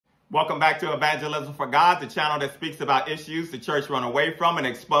Welcome back to Evangelism for God, the channel that speaks about issues the church run away from and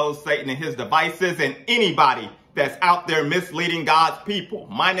expose Satan and his devices and anybody that's out there misleading God's people.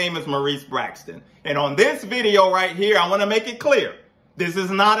 My name is Maurice Braxton. And on this video right here, I want to make it clear. This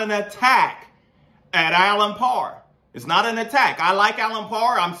is not an attack at Alan PARR. It's not an attack. I like Alan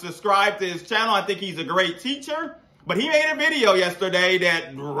PARR. I'm subscribed to his channel. I think he's a great teacher. But he made a video yesterday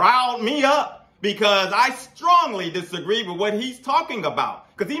that riled me up because I strongly disagree with what he's talking about.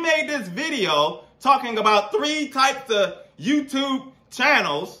 Because he made this video talking about 3 types of YouTube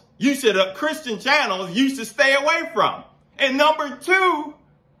channels, Christian channels, you should stay away from. And number 2,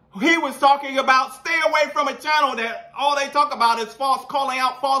 he was talking about stay away from a channel that all they talk about is calling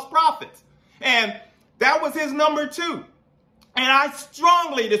out false prophets. And that was his number 2. And I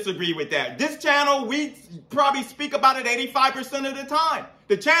strongly disagree with that. This channel, we probably speak about it 85% of the time.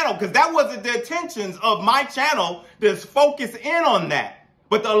 The channel, because that wasn't the intentions of my channel, to focus in on that.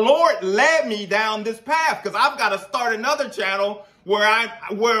 But the Lord led me down this path because I've got to start another channel where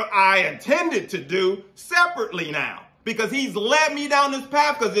I intended to do separately now. Because he's led me down this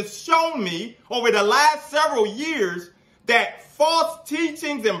path because it's shown me over the last several years that false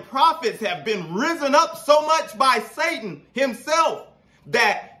teachings and prophets have been risen up so much by Satan himself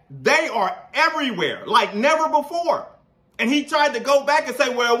that they are everywhere like never before. And he tried to go back and say,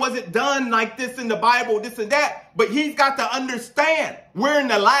 well, it wasn't done like this in the Bible, this and that. But he's got to understand we're in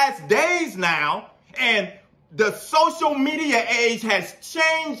the last days now, and the social media age has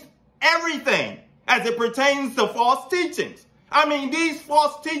changed everything as it pertains to false teachings. I mean, these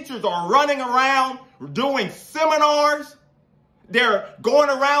false teachers are running around doing seminars. They're going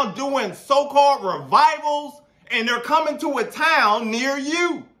around doing so-called revivals, and they're coming to a town near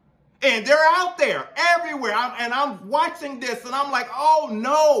you. And they're out there everywhere. I'm watching this and I'm like, oh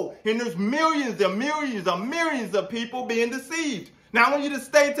no. And there's millions and millions and millions of people being deceived. Now I want you to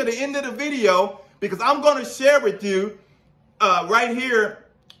stay to the end of the video because I'm going to share with you right here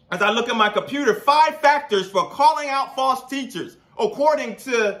as I look at my computer 5 factors for calling out false teachers. According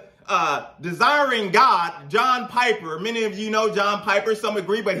to Desiring God, John Piper. Many of you know John Piper. Some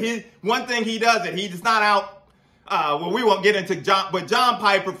agree, but one thing he does it. He's not out. Well, we won't get into John, but John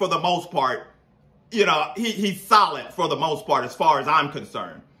Piper, for the most part, you know, he's solid for the most part as far as I'm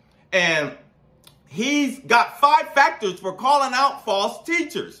concerned. And he's got 5 factors for calling out false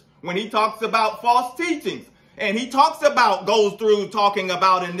teachers when he talks about false teachings. And he goes through talking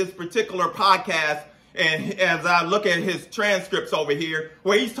about in this particular podcast, and as I look at his transcripts over here,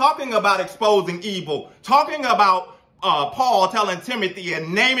 where he's talking about exposing evil, talking about Paul telling Timothy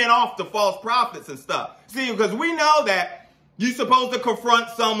and naming off the false prophets and stuff. See, because we know that you're supposed to confront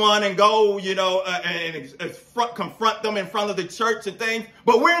someone and go, you know, confront them in front of the church and things.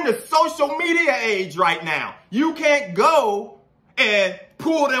 But we're in the social media age right now. You can't go and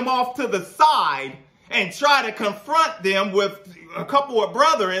pull them off to the side and try to confront them with a couple of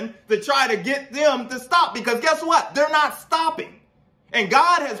brethren to try to get them to stop. Because guess what? They're not stopping. And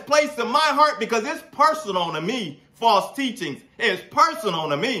God has placed in my heart, because it's personal to me, false teachings. It's personal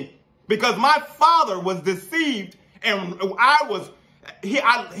to me because my father was deceived, and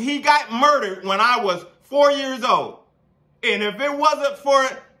he got murdered when I was 4 years old. And if it wasn't for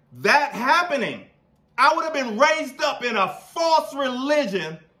that happening, I would have been raised up in a false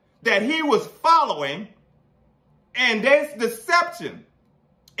religion that he was following, and there's deception.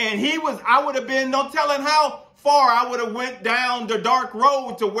 And I would have been no telling how far I would have went down the dark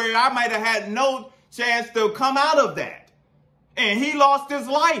road to where I might have had no chance to come out of that. And he lost his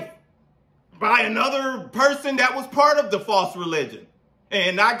life by another person that was part of the false religion.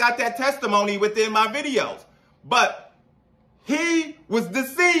 And I got that testimony within my videos. But he was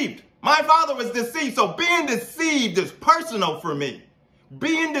deceived. My father was deceived. So being deceived is personal for me.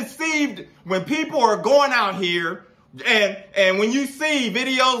 Being deceived when people are going out here, and when you see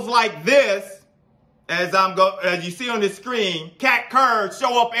videos like this, as you see on the screen, Cat Kerr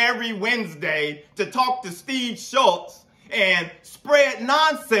show up every Wednesday to talk to Steve Schultz and spread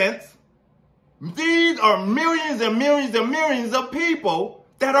nonsense. These are millions and millions and millions of people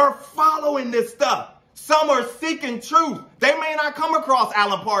that are following this stuff. Some are seeking truth. They may not come across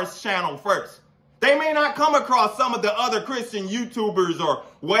Alan PARR's channel first. They may not come across some of the other Christian YouTubers or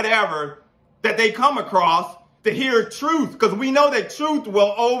whatever that they come across to hear truth, because we know that truth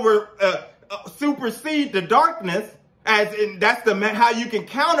will supersede the darkness, that's how you can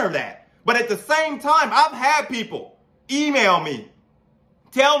counter that. But at the same time, I've had people email me,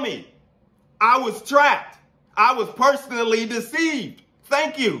 tell me I was trapped. I was personally deceived.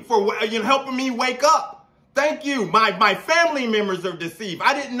 Thank you for helping me wake up. Thank you. My family members are deceived.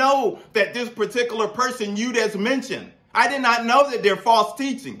 I didn't know that this particular person you just mentioned, I did not know that they're false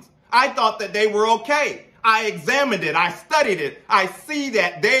teachings. I thought that they were okay. I examined it. I studied it. I see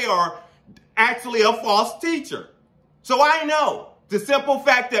that they are actually a false teacher. So I know the simple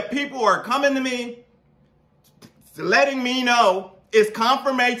fact that people are coming to me, letting me know is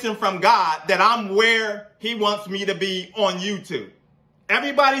confirmation from God that I'm where he wants me to be on YouTube.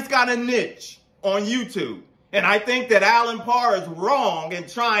 Everybody's got a niche on YouTube. And I think that Alan PARR is wrong in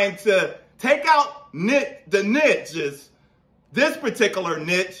trying to take out the niches, this particular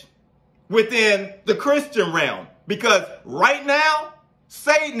niche, within the Christian realm. Because right now,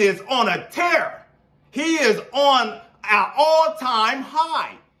 Satan is on a tear. He is on an all-time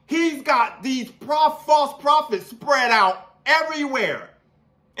high. He's got these false prophets spread out everywhere.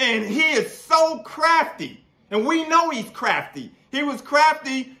 And he is so crafty. And we know he's crafty. He was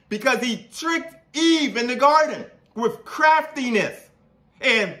crafty because he tricked Eve in the garden with craftiness.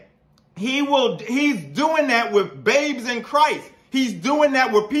 And he's doing that with babes in Christ. He's doing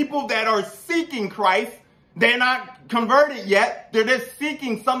that with people that are seeking Christ. They're not converted yet. They're just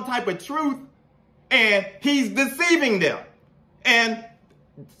seeking some type of truth. And he's deceiving them. And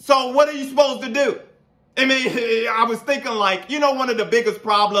so what are you supposed to do? I mean, I was thinking like, one of the biggest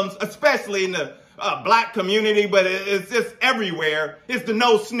problems, especially in the black community, but it's just everywhere, is the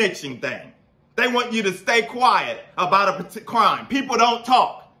no snitching thing. They want you to stay quiet about a crime. People don't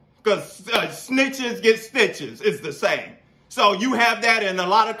talk because snitches get stitches. It's the saying. So you have that in a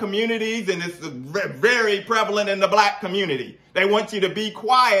lot of communities, and it's very prevalent in the black community. They want you to be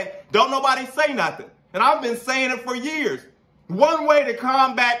quiet. Don't nobody say nothing. And I've been saying it for years. One way to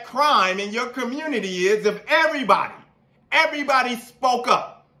combat crime in your community is if everybody spoke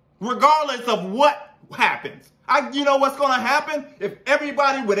up, regardless of what happens. You know what's going to happen? If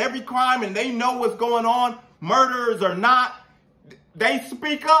everybody with every crime and they know what's going on, murderers or not, they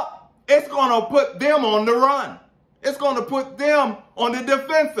speak up, it's going to put them on the run. It's going to put them on the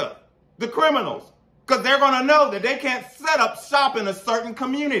defensive, the criminals, because they're going to know that they can't set up shop in a certain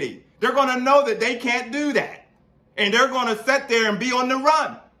community. They're going to know that they can't do that. And they're going to sit there and be on the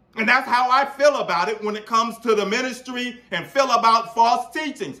run. And that's how I feel about it when it comes to the ministry and feel about false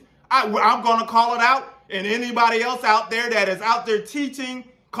teachings. I'm going to call it out. And anybody else out there that is out there teaching,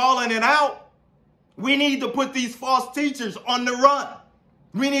 calling it out, we need to put these false teachers on the run.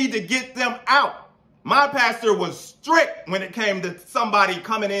 We need to get them out. My pastor was strict when it came to somebody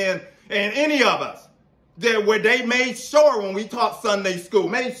coming in, and any of us, where they made sure when we taught Sunday school,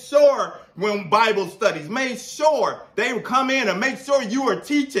 made sure when Bible studies, made sure they would come in and make sure you are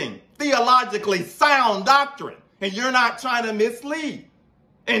teaching theologically sound doctrine and you're not trying to mislead.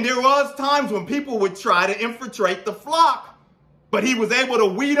 And there was times when people would try to infiltrate the flock, but he was able to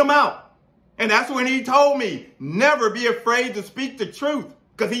weed them out. And that's when he told me, never be afraid to speak the truth,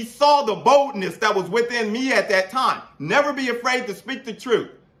 because he saw the boldness that was within me at that time. Never be afraid to speak the truth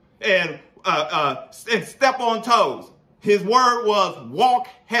and step on toes. His word was walk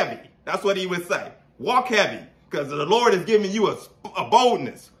heavy. That's what he would say. Walk heavy, because the Lord has given you a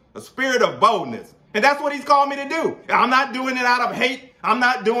boldness, a spirit of boldness. And that's what he's called me to do. I'm not doing it out of hate. I'm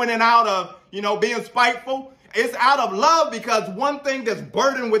not doing it out of, being spiteful. It's out of love, because one thing that's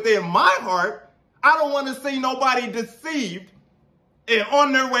burdened within my heart, I don't want to see nobody deceived and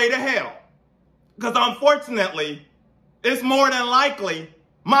on their way to hell. Because unfortunately, it's more than likely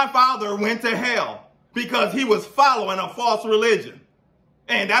my father went to hell because he was following a false religion.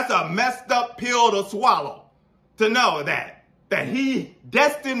 And that's a messed up pill to swallow, to know that he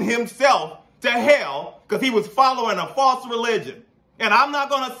destined himself to hell because he was following a false religion. And I'm not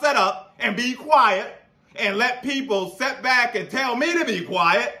going to sit up and be quiet and let people sit back and tell me to be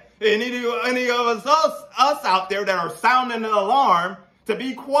quiet. And any of us out there that are sounding an alarm to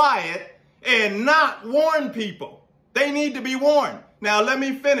be quiet and not warn people. They need to be warned. Now, let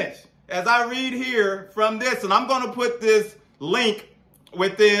me finish. As I read here from this, and I'm going to put this link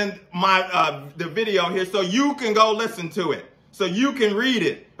within my the video here so you can go listen to it, so you can read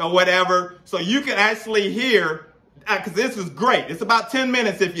it or whatever, so you can actually hear, because this is great. It's about 10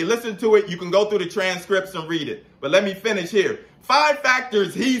 minutes. If you listen to it, you can go through the transcripts and read it. But let me finish here. 5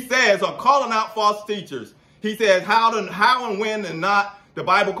 factors, he says, are calling out false teachers. He says how and when and not. The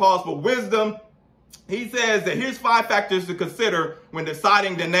Bible calls for wisdom. He says that here's 5 factors to consider when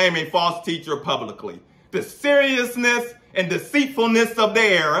deciding to name a false teacher publicly. The seriousness and deceitfulness of the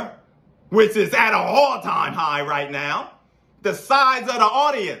era, which is at an all-time high right now. The size of the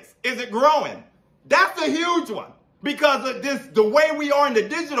audience. Is it growing? That's a huge one, because of the way we are in the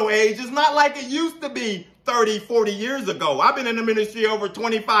digital age is not like it used to be 30, 40 years ago. I've been in the ministry over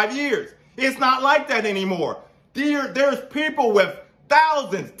 25 years. It's not like that anymore. There's people with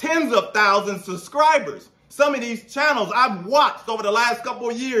thousands, tens of thousands subscribers. Some of these channels I've watched over the last couple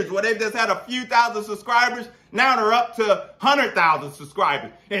of years where they've just had a few thousand subscribers. Now they're up to 100,000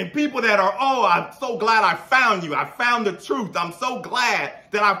 subscribers. And people that are, oh, I'm so glad I found you. I found the truth. I'm so glad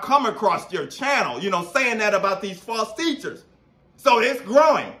that I've come across your channel, saying that about these false teachers. So it's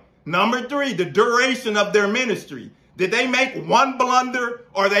growing. Number 3, the duration of their ministry. Did they make one blunder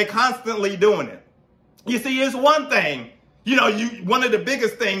or are they constantly doing it? You see, it's one thing. One of the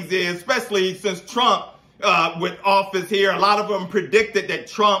biggest things is, especially since Trump with office here, a lot of them predicted that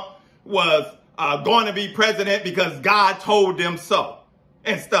Trump was going to be president because God told them so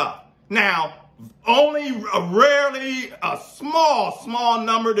and stuff. Now, only rarely a small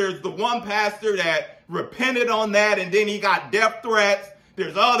number. There's the one pastor that repented on that and then he got death threats.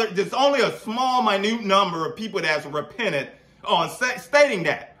 There's only a small, minute number of people that's repented on stating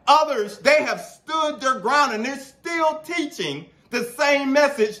that. Others, they have stood their ground and they're still teaching the same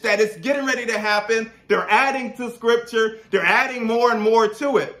message that it's getting ready to happen. They're adding to scripture. They're adding more and more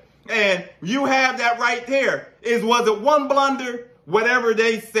to it. And you have that right there. Was it one blunder? Whatever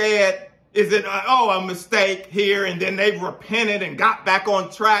they said, is it, a mistake here, and then they've repented and got back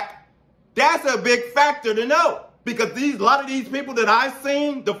on track? That's a big factor to know, because a lot of these people that I've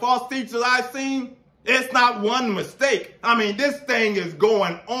seen, the false teachers I've seen, it's not one mistake. I mean, this thing is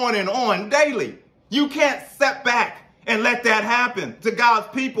going on and on daily. You can't step back and let that happen to God's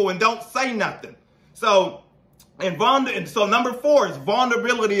people and don't say nothing. So number 4 is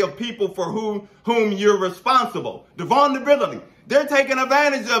vulnerability of people for whom you're responsible. The vulnerability. They're taking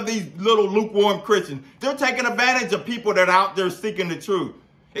advantage of these little lukewarm Christians. They're taking advantage of people that are out there seeking the truth.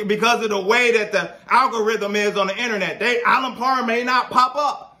 Because of the way that the algorithm is on the internet, Alan PARR may not pop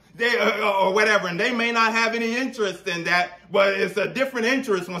up. Or whatever, and they may not have any interest in that, but it's a different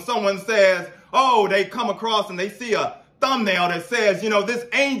interest when someone says, oh, they come across and they see a thumbnail that says, this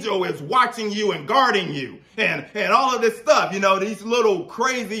angel is watching you and guarding you, and all of this stuff, these little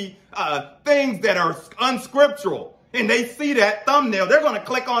crazy things that are unscriptural, and they see that thumbnail, they're going to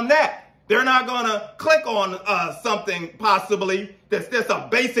click on that. They're not going to click on something possibly that's just a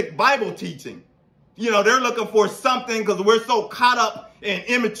basic Bible teaching. They're looking for something because we're so caught up in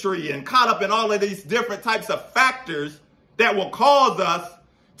imagery and caught up in all of these different types of factors that will cause us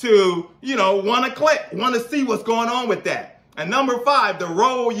to, want to click, want to see what's going on with that. And number 5, the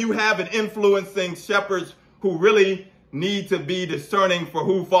role you have in influencing shepherds who really need to be discerning for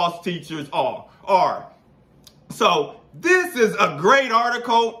who false teachers are. So this is a great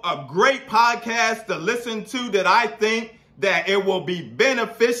article, a great podcast to listen to that I think that it will be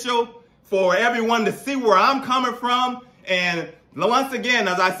beneficial for everyone to see where I'm coming from. And once again,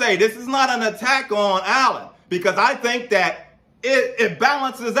 as I say, this is not an attack on Alan, because I think that it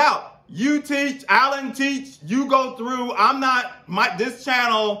balances out. You teach, Alan teach, you go through. This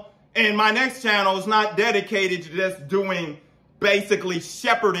channel and my next channel is not dedicated to just doing basically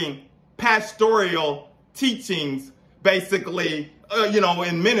shepherding pastoral teachings, basically,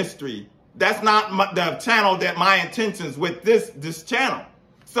 in ministry. That's not the channel that my intentions with this channel.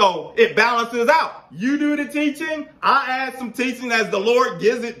 So it balances out. You do the teaching. I add some teaching as the Lord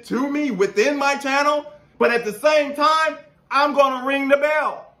gives it to me within my channel. But at the same time, I'm going to ring the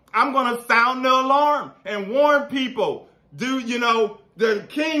bell. I'm going to sound the alarm and warn people. The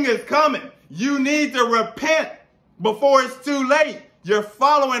king is coming. You need to repent before it's too late. You're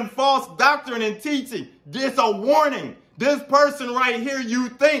following false doctrine and teaching. It's a warning. This person right here, you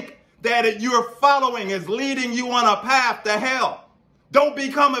think that you're following is leading you on a path to hell. Don't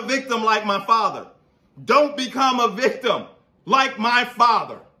become a victim like my father. Don't become a victim like my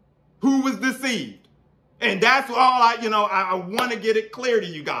father who was deceived. And that's all I want to get it clear to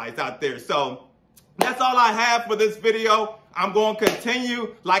you guys out there. So that's all I have for this video. I'm going to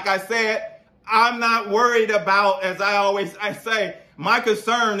continue. Like I said, I'm not worried about, as I say, my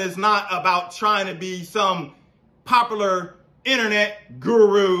concern is not about trying to be some popular internet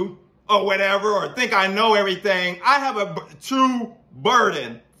guru or whatever, or think I know everything. I have a true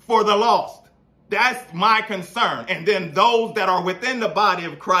burden for the lost. That's my concern. And then those that are within the body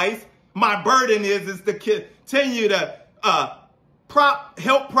of Christ, my burden is to continue to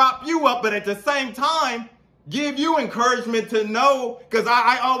help prop you up, but at the same time, give you encouragement to know, because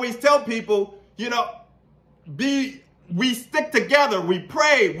I always tell people, we stick together, we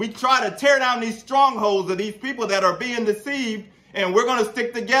pray, we try to tear down these strongholds of these people that are being deceived. And we're going to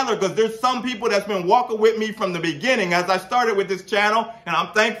stick together because there's some people that's been walking with me from the beginning as I started with this channel. And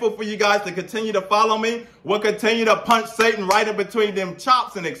I'm thankful for you guys to continue to follow me. We'll continue to punch Satan right in between them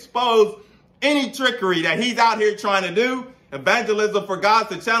chops and expose any trickery that he's out here trying to do. Evangelism for God,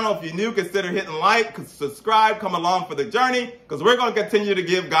 the channel. If you're new, consider hitting like, subscribe, come along for the journey, because we're going to continue to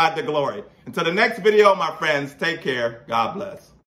give God the glory. Until the next video, my friends, take care. God bless.